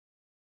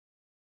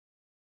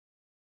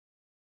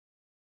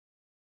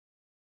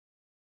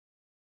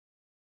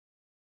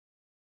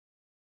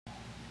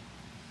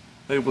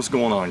Hey, what's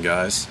going on,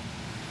 guys?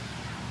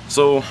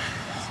 So, a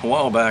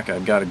while back I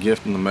got a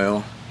gift in the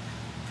mail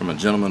from a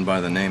gentleman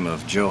by the name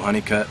of Joe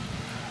Honeycutt,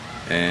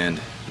 and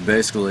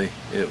basically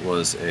it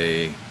was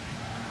a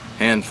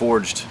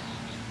hand-forged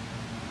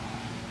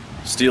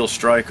steel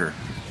striker,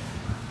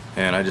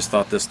 and I just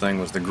thought this thing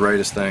was the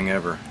greatest thing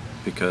ever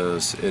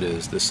because it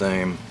is the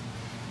same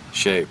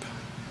shape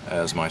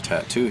as my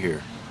tattoo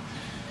here,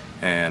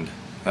 and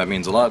that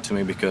means a lot to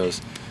me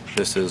because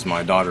this is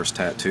my daughter's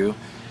tattoo,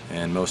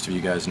 and most of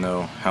you guys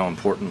know how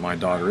important my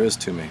daughter is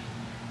to me.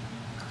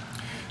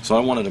 So I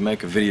wanted to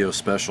make a video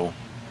special,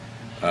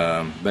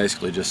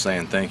 basically just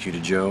saying thank you to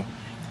Joe.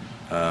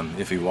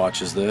 If he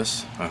watches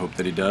this, I hope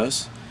that he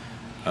does.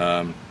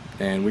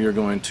 And we are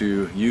going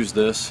to use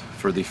this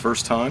for the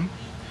first time,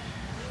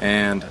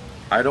 and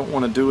I don't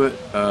want to do it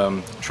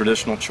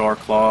traditional char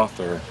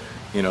cloth or,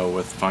 you know,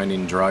 with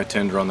finding dry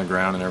tinder on the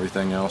ground and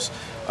everything else.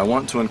 I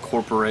want to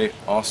incorporate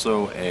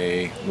also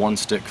a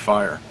one-stick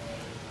fire.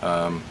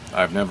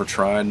 I've never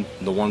tried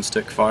the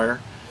one-stick fire,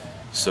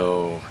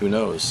 so who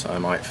knows, I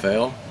might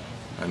fail,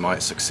 I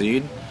might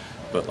succeed,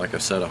 but like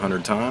I've said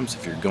 100 times,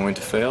 if you're going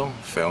to fail,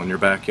 fail in your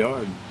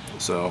backyard.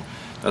 So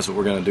that's what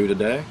we're going to do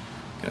today.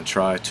 Going to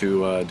try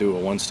to do a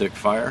one-stick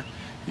fire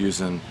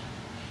using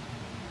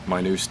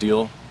my new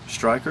steel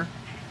striker,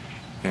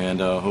 and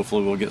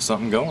hopefully we'll get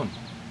something going.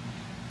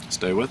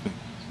 Stay with me.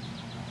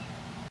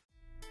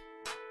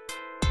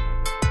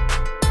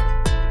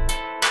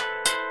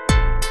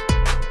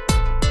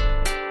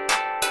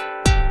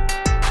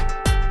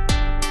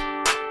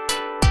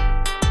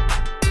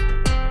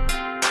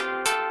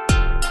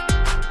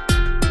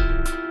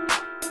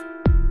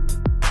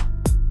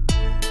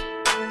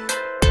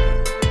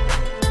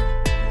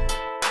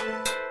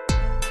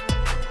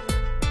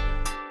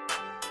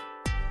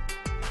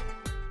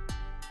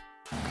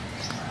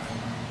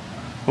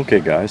 Okay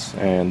guys,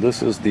 and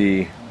this is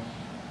the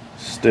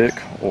stick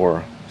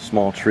or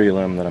small tree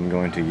limb that I'm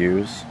going to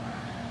use.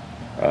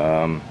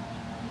 Got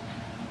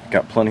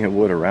plenty of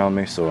wood around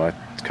me, so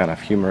it's kind of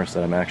humorous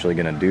that I'm actually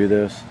going to do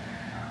this.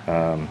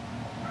 The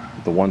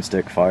one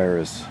stick fire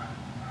is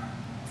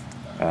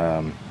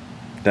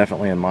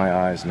definitely in my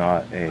eyes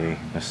not a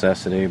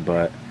necessity,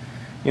 but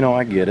you know,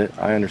 I get it.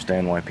 I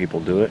understand why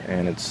people do it,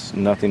 and it's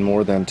nothing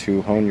more than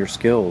to hone your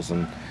skills,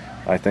 and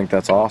I think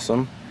that's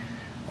awesome.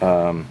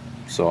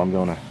 So I'm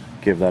going to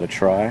give that a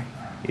try,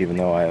 even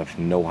though I have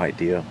no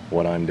idea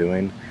what I'm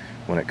doing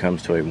when it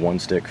comes to a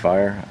one-stick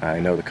fire. I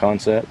know the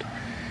concept,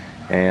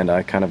 and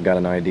I kind of got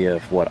an idea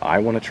of what I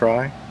want to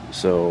try.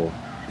 So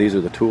these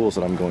are the tools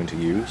that I'm going to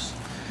use.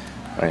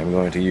 I am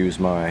going to use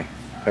my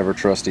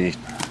ever-trusty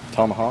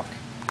tomahawk,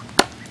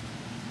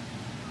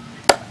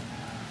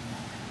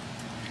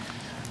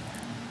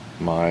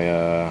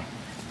 my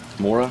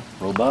Mora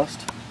robust,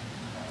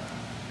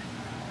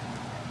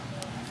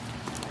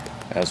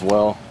 as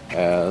well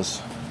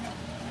as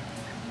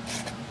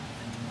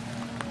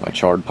my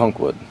charred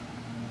punkwood.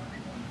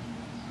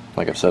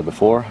 Like I've said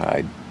before,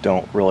 I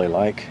don't really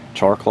like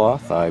char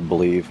cloth. I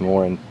believe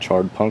more in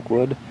charred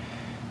punkwood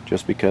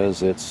just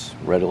because it's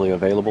readily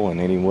available in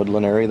any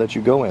woodland area that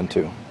you go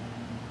into.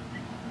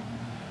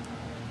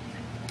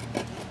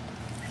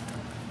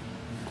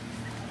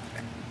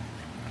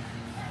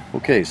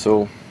 Okay,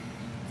 so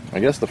I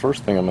guess the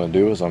first thing I'm going to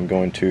do is I'm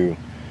going to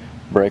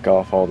break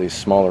off all these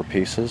smaller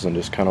pieces and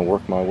just kind of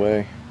work my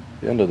way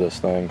into this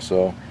thing.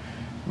 So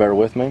bear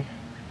with me.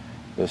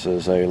 This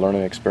is a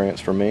learning experience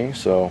for me,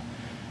 so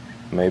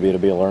maybe it'll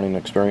be a learning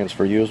experience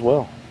for you as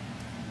well.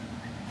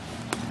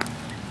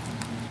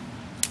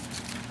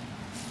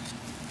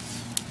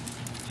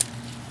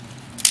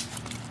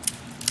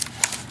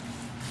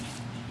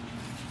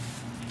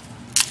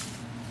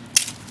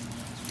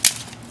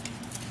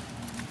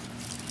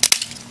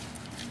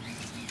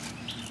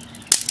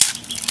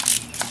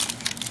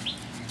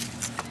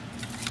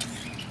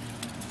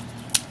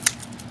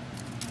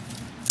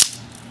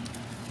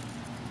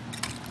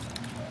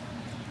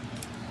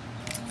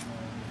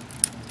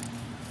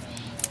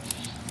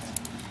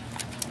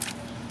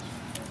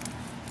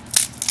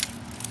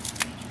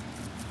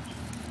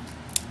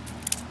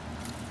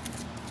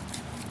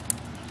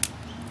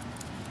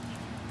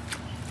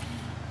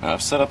 Now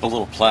I've set up a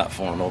little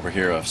platform over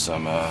here of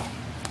some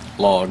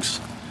logs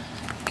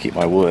to keep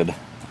my wood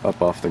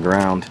up off the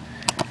ground.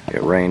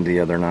 It rained the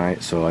other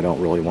night, so I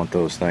don't really want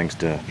those things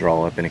to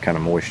draw up any kind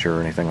of moisture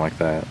or anything like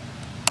that.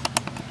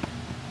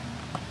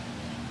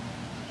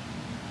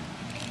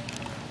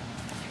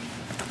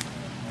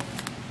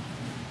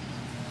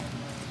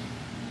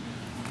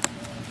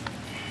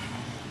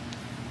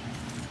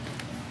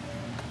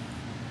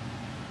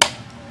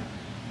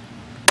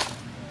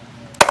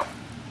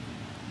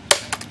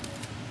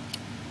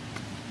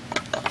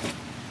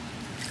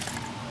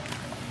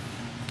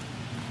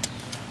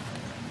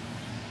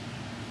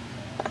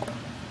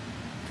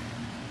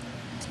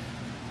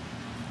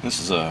 This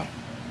is a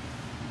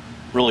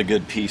really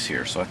good piece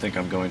here, so I think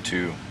I'm going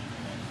to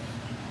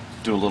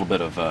do a little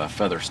bit of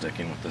feather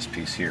sticking with this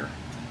piece here.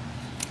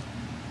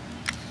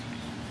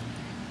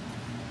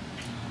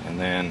 And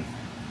then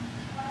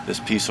this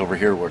piece over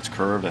here where it's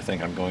curved, I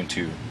think I'm going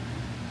to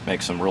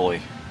make some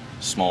really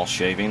small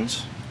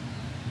shavings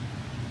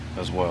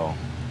as well.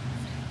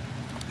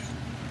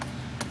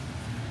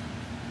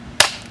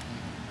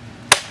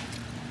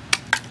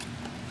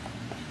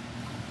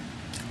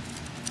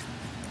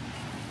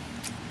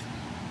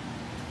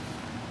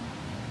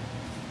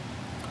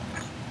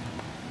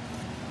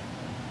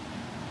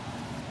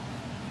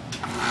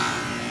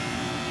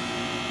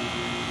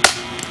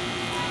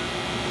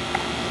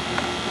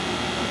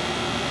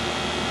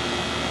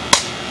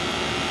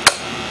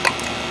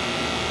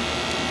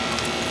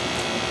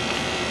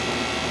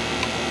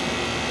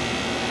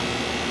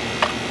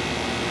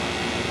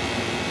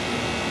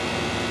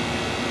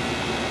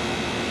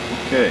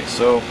 Okay,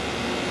 so,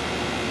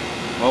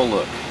 oh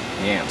look,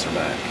 the ants are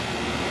back.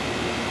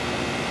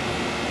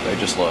 They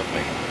just love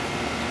me.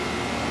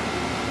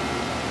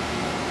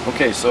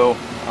 Okay, so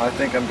I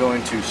think I'm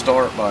going to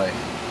start by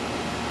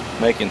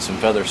making some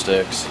feather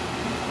sticks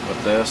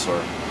with this, or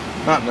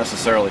not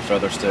necessarily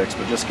feather sticks,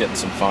 but just getting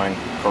some fine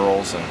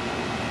curls and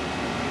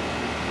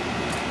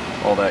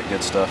all that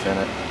good stuff in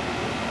it.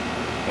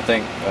 I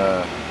think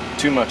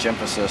too much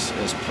emphasis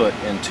is put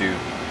into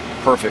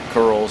perfect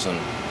curls and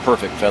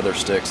perfect feather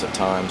sticks at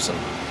times, and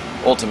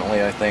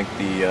ultimately I think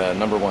the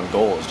number one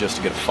goal is just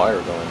to get a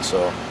fire going.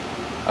 So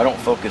I don't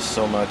focus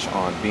so much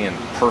on being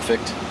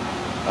perfect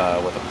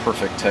with a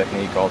perfect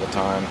technique all the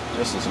time.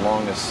 Just as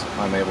long as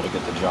I'm able to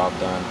get the job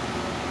done,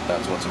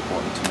 that's what's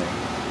important to me.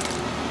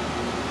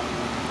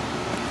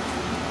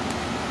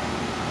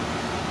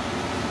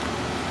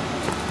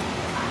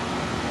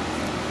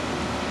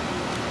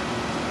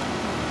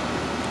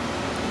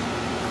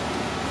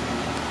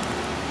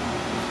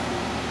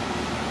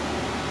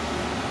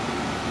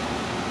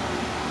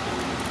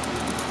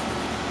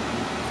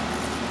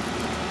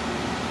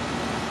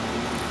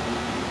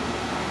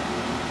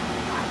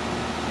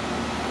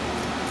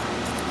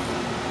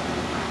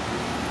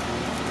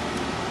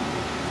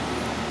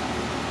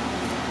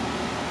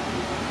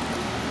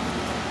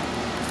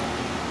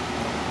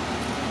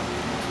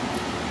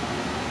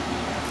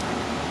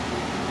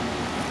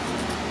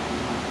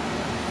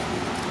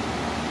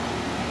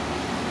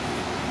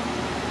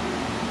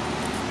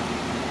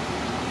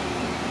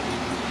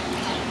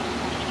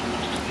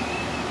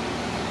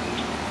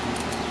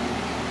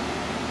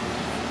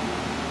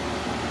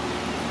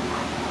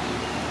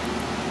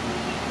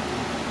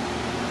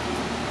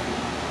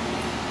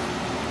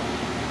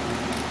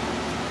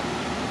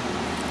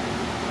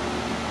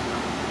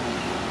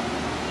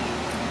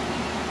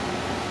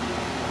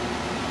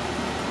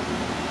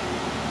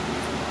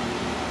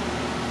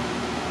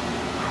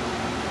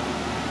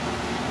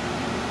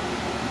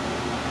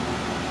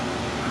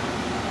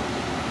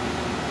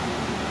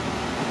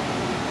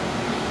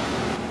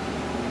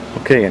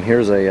 Okay, and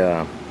here's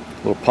a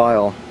little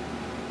pile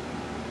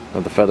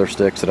of the feather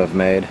sticks that I've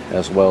made,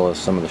 as well as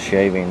some of the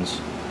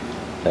shavings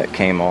that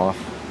came off.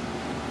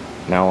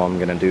 Now all I'm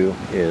going to do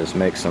is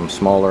make some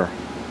smaller,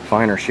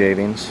 finer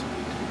shavings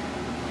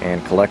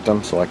and collect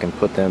them so I can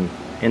put them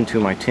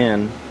into my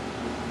tin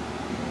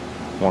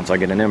once I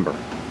get an ember.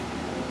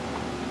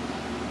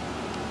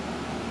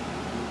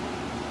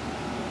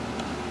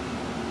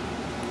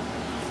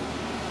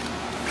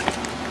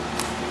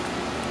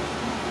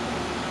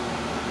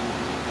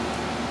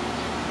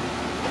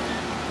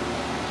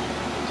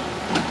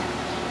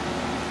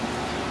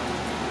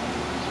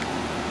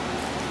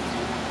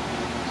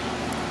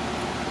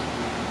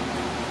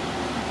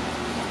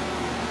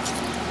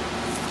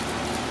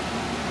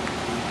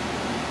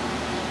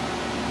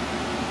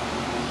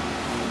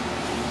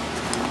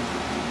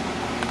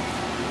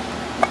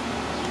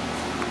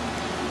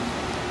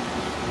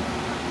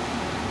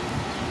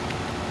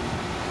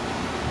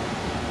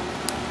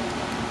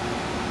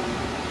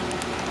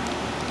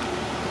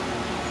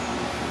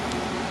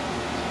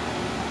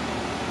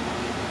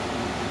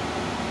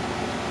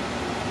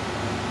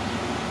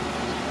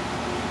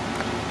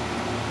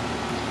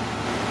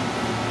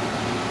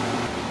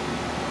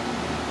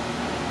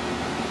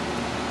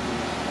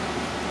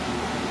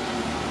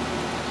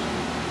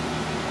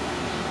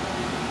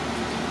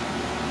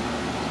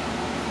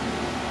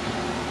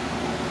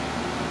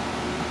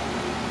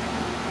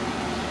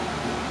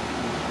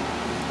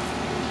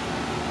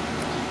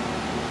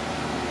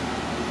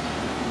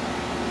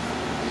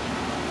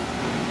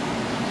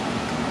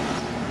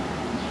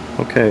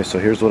 Okay, so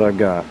here's what I've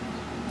got.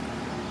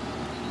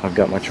 I've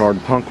got my charred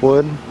punk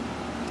wood.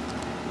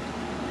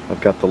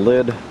 I've got the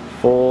lid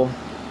full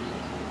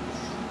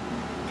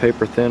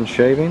paper thin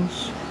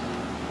shavings.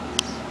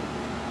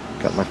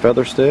 Got my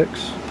feather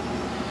sticks.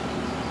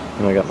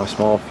 And I got my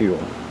small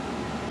fuel.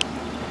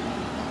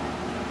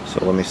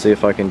 So let me see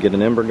if I can get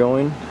an ember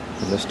going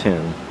in this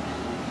tin.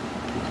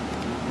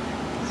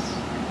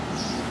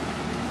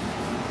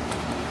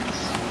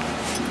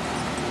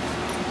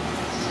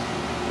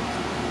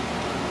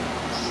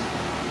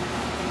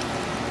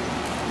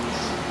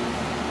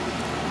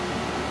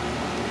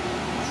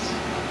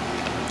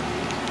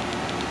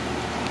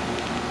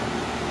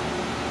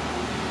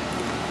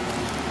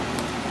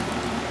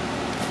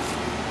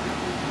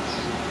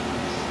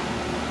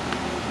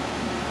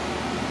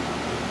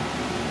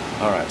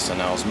 Alright, so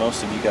now as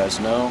most of you guys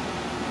know,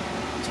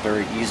 it's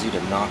very easy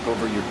to knock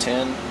over your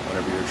tin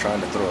whenever you're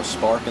trying to throw a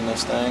spark in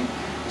this thing.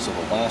 So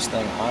the last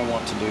thing I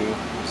want to do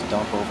is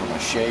dump over my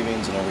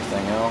shavings and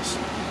everything else.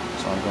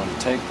 So I'm going to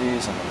take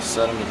these, I'm going to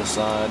set them to the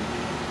side.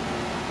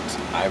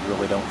 I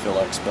really don't feel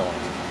like spilling it.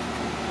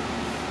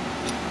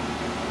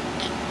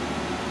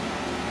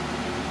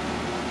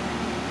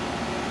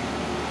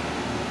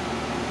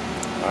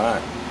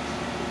 Alright,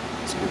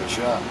 let's give it a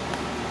shot.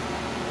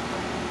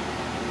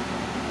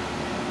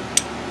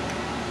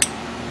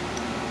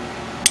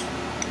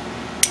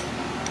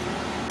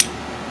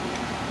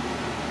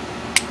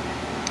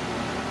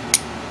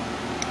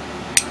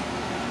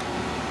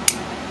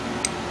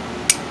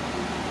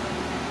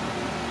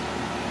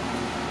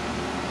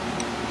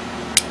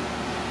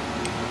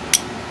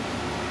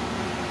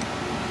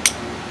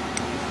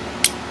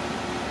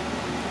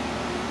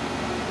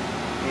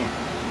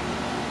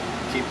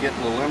 Keep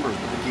getting the limbers,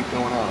 but they keep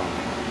going out on me.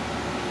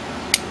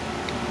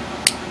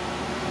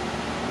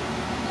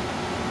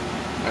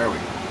 There we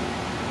go.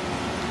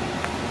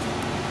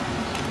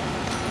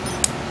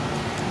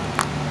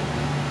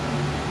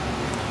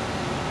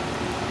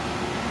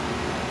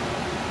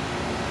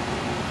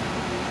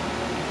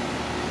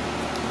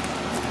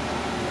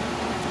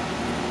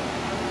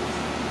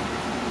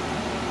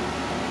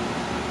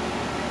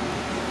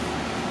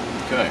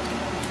 Okay.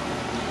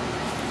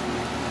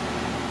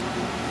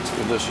 Let's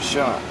give this a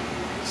shot.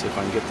 See if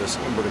I can get this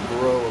ember to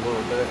grow a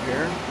little bit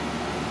here.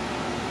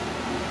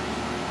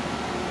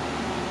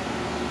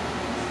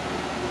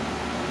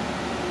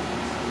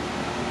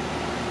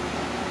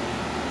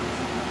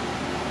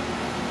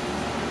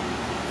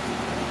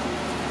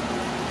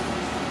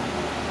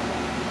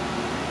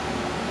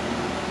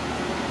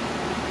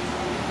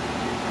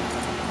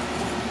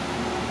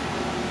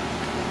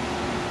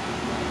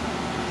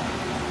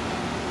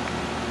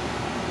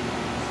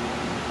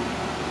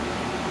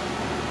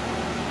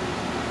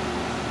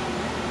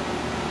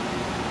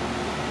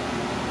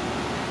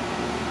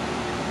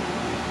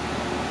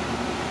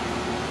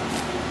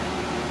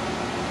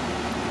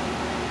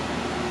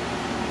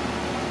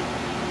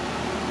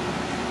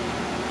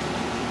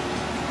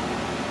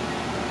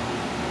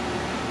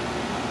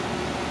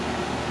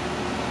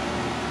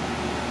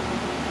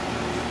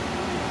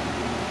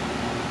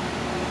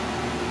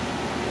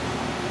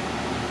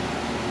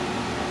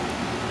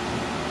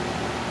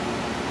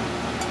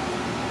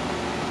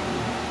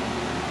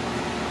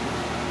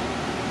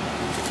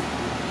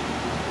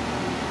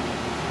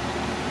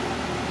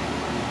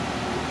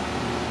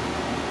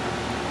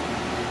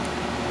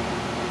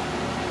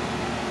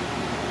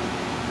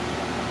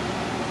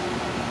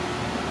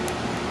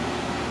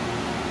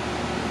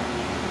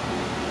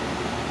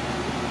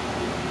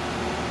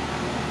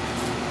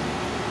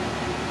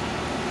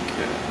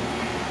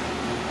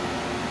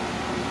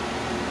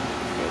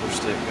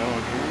 Stick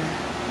going here.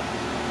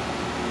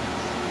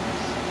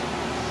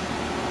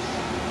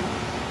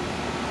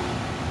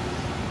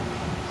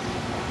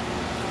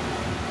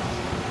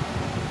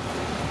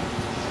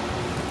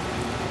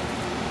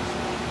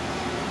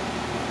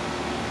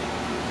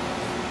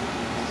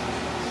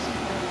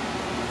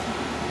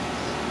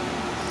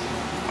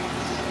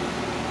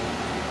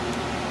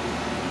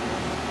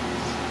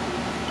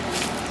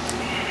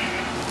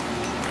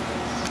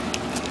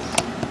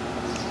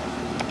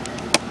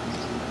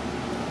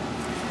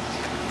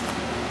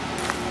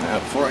 Now,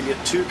 before I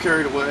get too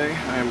carried away,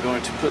 I am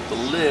going to put the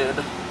lid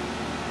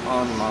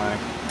on my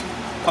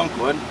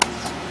punkwood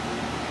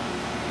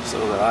so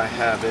that I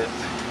have it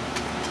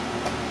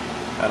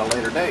at a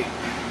later date.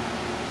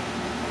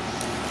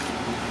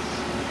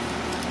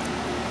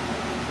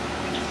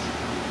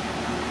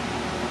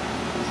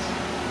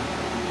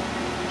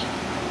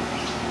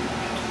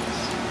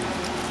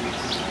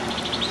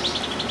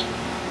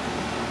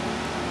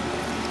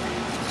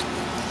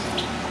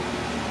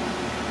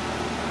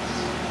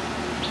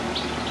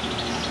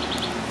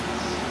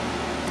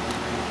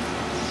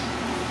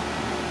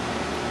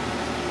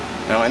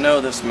 Now I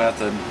know this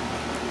method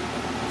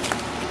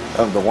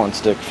of the one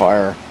stick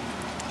fire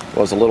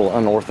was a little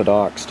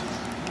unorthodox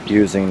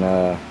using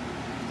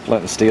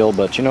flint and steel,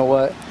 but you know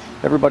what?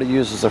 Everybody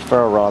uses a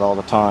ferro rod all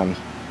the time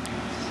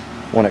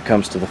when it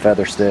comes to the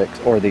feather sticks,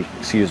 or the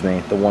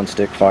one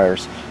stick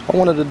fires. I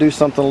wanted to do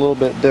something a little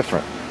bit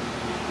different.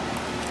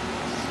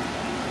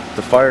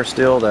 The fire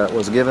steel that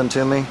was given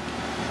to me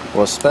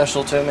was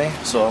special to me,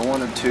 so I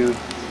wanted to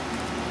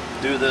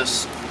do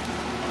this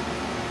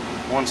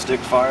one stick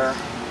fire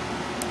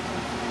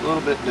a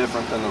little bit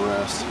different than the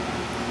rest.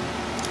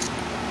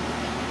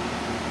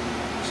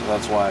 So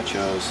that's why I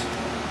chose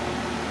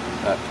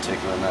that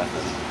particular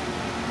method.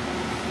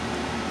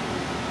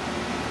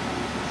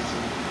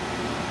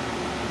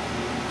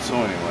 So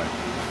anyway,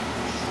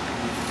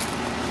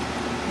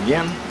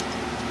 again,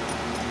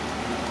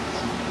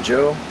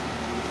 Joe,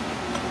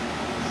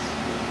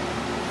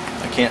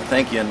 I can't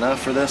thank you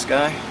enough for this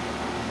guy.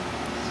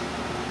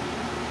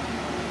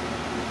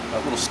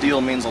 That little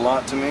steel means a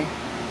lot to me.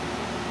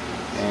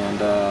 And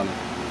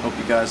hope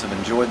you guys have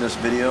enjoyed this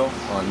video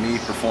on me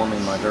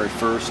performing my very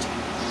first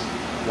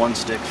one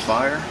stick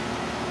fire.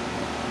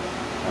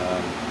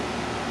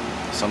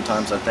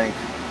 Sometimes I think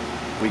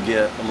we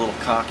get a little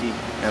cocky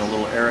and a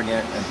little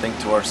arrogant and think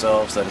to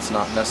ourselves that it's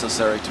not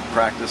necessary to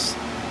practice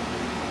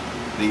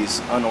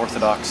these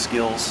unorthodox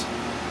skills,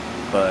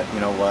 but you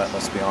know what,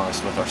 let's be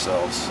honest with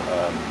ourselves.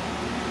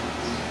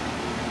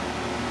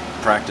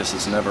 Practice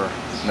is never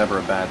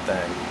a bad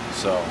thing,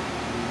 so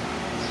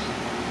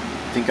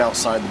think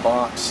outside the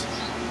box,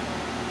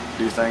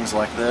 do things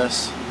like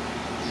this,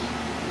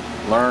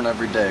 learn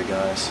every day,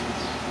 guys.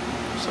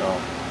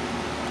 So,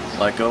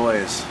 like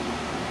always,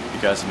 if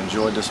you guys have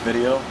enjoyed this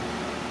video,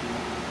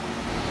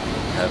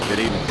 have a good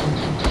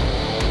evening.